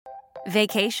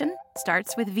Vacation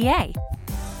starts with VA.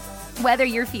 Whether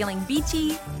you're feeling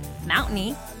beachy,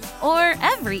 mountainy, or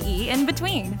every E in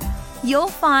between, you'll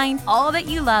find all that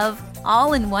you love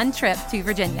all in one trip to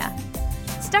Virginia.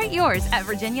 Start yours at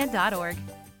virginia.org.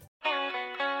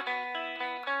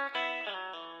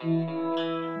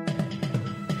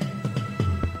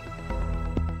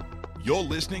 You're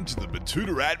listening to the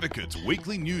Betoota Advocate's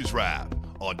weekly news wrap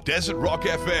on Desert Rock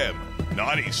FM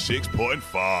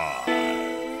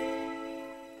 96.5.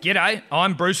 G'day,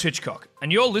 I'm Bruce Hitchcock,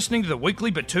 and you're listening to the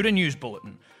weekly Betoota News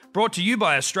Bulletin, brought to you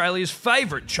by Australia's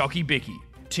favourite chocky bicky,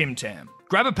 Tim Tam.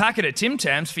 Grab a packet of Tim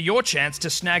Tams for your chance to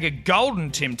snag a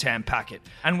golden Tim Tam packet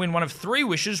and win one of 3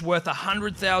 wishes worth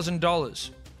 $100,000.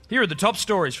 Here are the top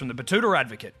stories from the Betoota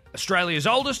Advocate, Australia's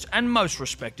oldest and most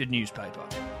respected newspaper.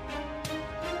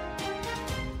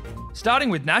 Starting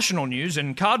with national news,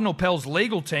 and Cardinal Pell's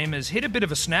legal team has hit a bit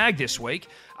of a snag this week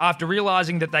after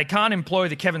realising that they can't employ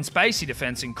the Kevin Spacey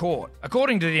defence in court.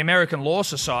 According to the American Law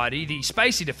Society, the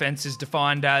Spacey defence is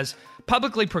defined as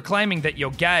publicly proclaiming that you're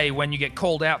gay when you get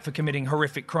called out for committing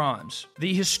horrific crimes.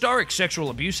 The historic sexual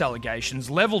abuse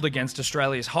allegations levelled against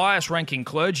Australia's highest-ranking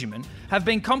clergyman have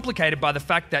been complicated by the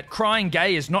fact that crying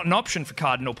gay is not an option for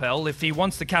Cardinal Pell if he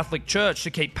wants the Catholic Church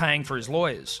to keep paying for his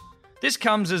lawyers. This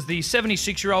comes as the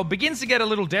 76-year-old begins to get a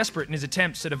little desperate in his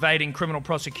attempts at evading criminal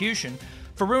prosecution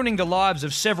for ruining the lives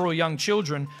of several young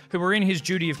children who were in his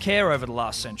duty of care over the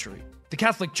last century. The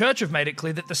Catholic Church have made it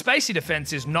clear that the Spacey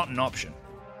defence is not an option.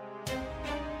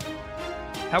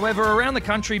 However, around the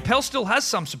country, Pell still has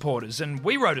some supporters, and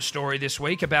we wrote a story this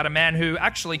week about a man who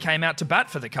actually came out to bat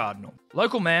for the Cardinal.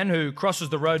 Local man who crosses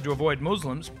the road to avoid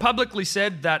Muslims publicly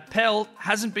said that Pell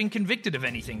hasn't been convicted of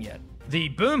anything yet. The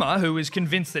boomer, who is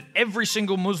convinced that every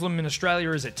single Muslim in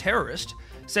Australia is a terrorist,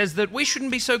 says that we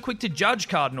shouldn't be so quick to judge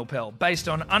Cardinal Pell based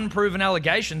on unproven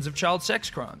allegations of child sex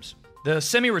crimes. The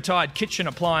semi-retired kitchen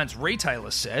appliance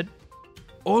retailer said,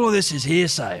 "All of this is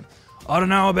hearsay. I don't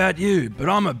know about you, but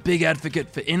I'm a big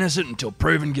advocate for innocent until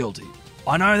proven guilty.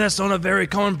 I know that's not a very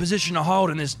common position to hold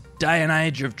in this day and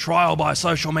age of trial by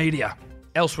social media."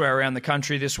 Elsewhere around the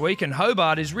country this week, and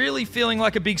Hobart is really feeling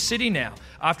like a big city now,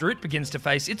 after it begins to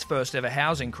face its first ever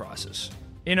housing crisis.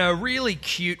 In a really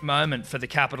cute moment for the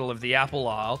capital of the Apple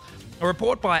Isle, a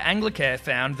report by Anglicare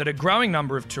found that a growing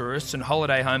number of tourists and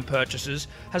holiday home purchasers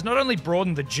has not only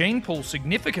broadened the gene pool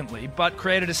significantly, but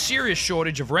created a serious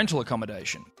shortage of rental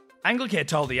accommodation. Anglicare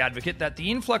told The Advocate that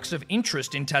the influx of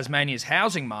interest in Tasmania's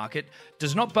housing market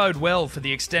does not bode well for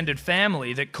the extended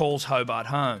family that calls Hobart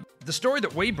home. The story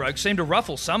that we broke seemed to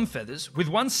ruffle some feathers, with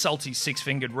one salty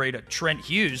six-fingered reader, Trent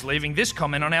Hughes, leaving this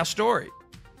comment on our story.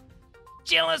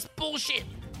 "Jealous bullshit.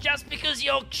 Just because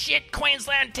your shit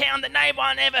Queensland town that no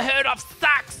one ever heard of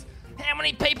sucks. How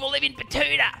many people live in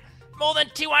Betoota? More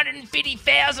than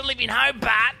 250,000 live in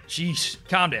Hobart." Jeez,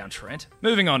 calm down, Trent.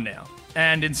 Moving on now.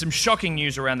 And in some shocking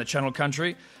news around the Channel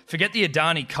Country, forget the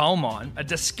Adani coal mine. A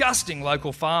disgusting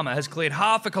local farmer has cleared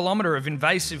half a kilometre of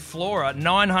invasive flora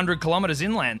 900 kilometres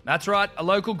inland. That's right, a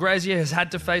local grazier has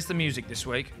had to face the music this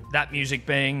week. That music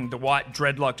being the white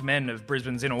dreadlocked men of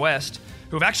Brisbane's inner west,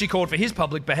 who have actually called for his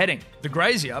public beheading. The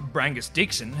grazier, Brangus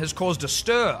Dixon, has caused a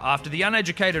stir after the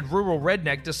uneducated rural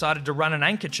redneck decided to run an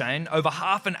anchor chain over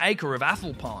half an acre of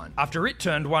apple pine, after it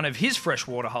turned one of his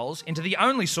freshwater holes into the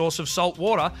only source of salt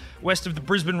water west of the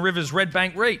Brisbane River's Red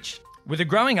Bank Reach. With a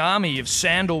growing army of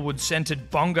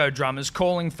sandalwood-scented bongo drummers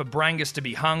calling for Brangus to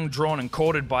be hung, drawn and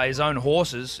quartered by his own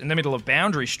horses in the middle of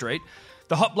Boundary Street,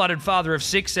 the hot-blooded father of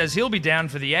 6 says he'll be down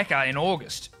for the Ekka in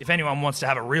August, if anyone wants to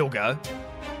have a real go.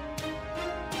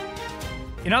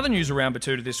 In other news around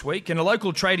Betoota this week, and a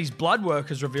local tradie's blood work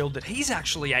has revealed that he's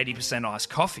actually 80% iced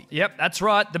coffee. Yep, that's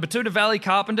right. The Betoota Valley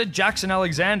carpenter, Jackson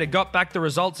Alexander, got back the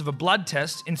results of a blood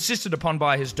test insisted upon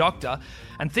by his doctor,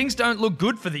 and things don't look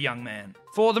good for the young man.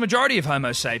 For the majority of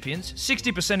Homo sapiens,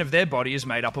 60% of their body is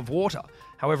made up of water.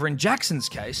 However, in Jackson's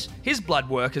case, his blood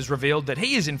work has revealed that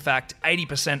he is in fact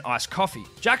 80% iced coffee.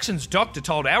 Jackson's doctor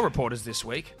told our reporters this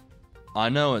week, "I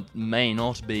know it may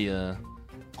not be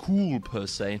cool per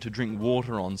se to drink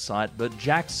water on site, but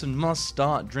Jackson must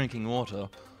start drinking water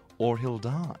or he'll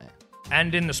die."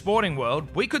 And in the sporting world,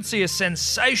 we could see a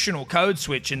sensational code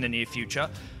switch in the near future,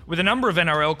 with a number of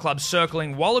NRL clubs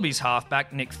circling Wallabies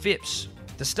halfback Nick Phipps.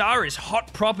 The star is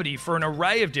hot property for an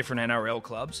array of different NRL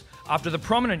clubs after the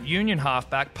prominent Union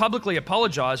halfback publicly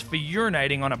apologised for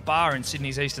urinating on a bar in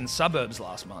Sydney's eastern suburbs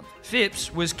last month.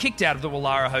 Phipps was kicked out of the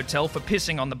Wallara Hotel for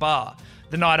pissing on the bar,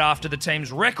 the night after the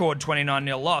team's record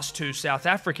 29-0 loss to South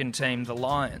African team the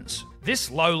Lions.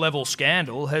 This low-level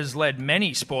scandal has led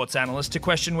many sports analysts to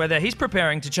question whether he's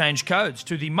preparing to change codes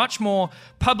to the much more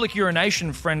public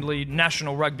urination-friendly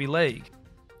National Rugby League.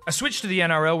 A switch to the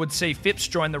NRL would see Phipps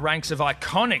join the ranks of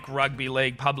iconic rugby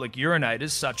league public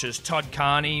urinators such as Todd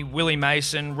Carney, Willie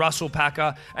Mason, Russell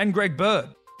Packer, and Greg Bird.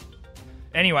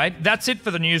 Anyway, that's it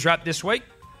for the news wrap this week.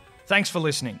 Thanks for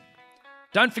listening.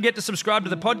 Don't forget to subscribe to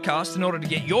the podcast in order to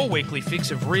get your weekly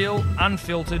fix of real,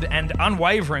 unfiltered, and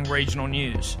unwavering regional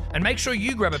news. And make sure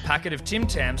you grab a packet of Tim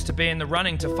Tams to be in the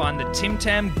running to find the Tim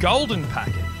Tam Golden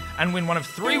Packet and win one of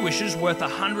 3 wishes worth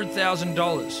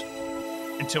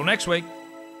 $100,000. Until next week,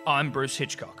 I'm Bruce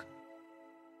Hitchcock.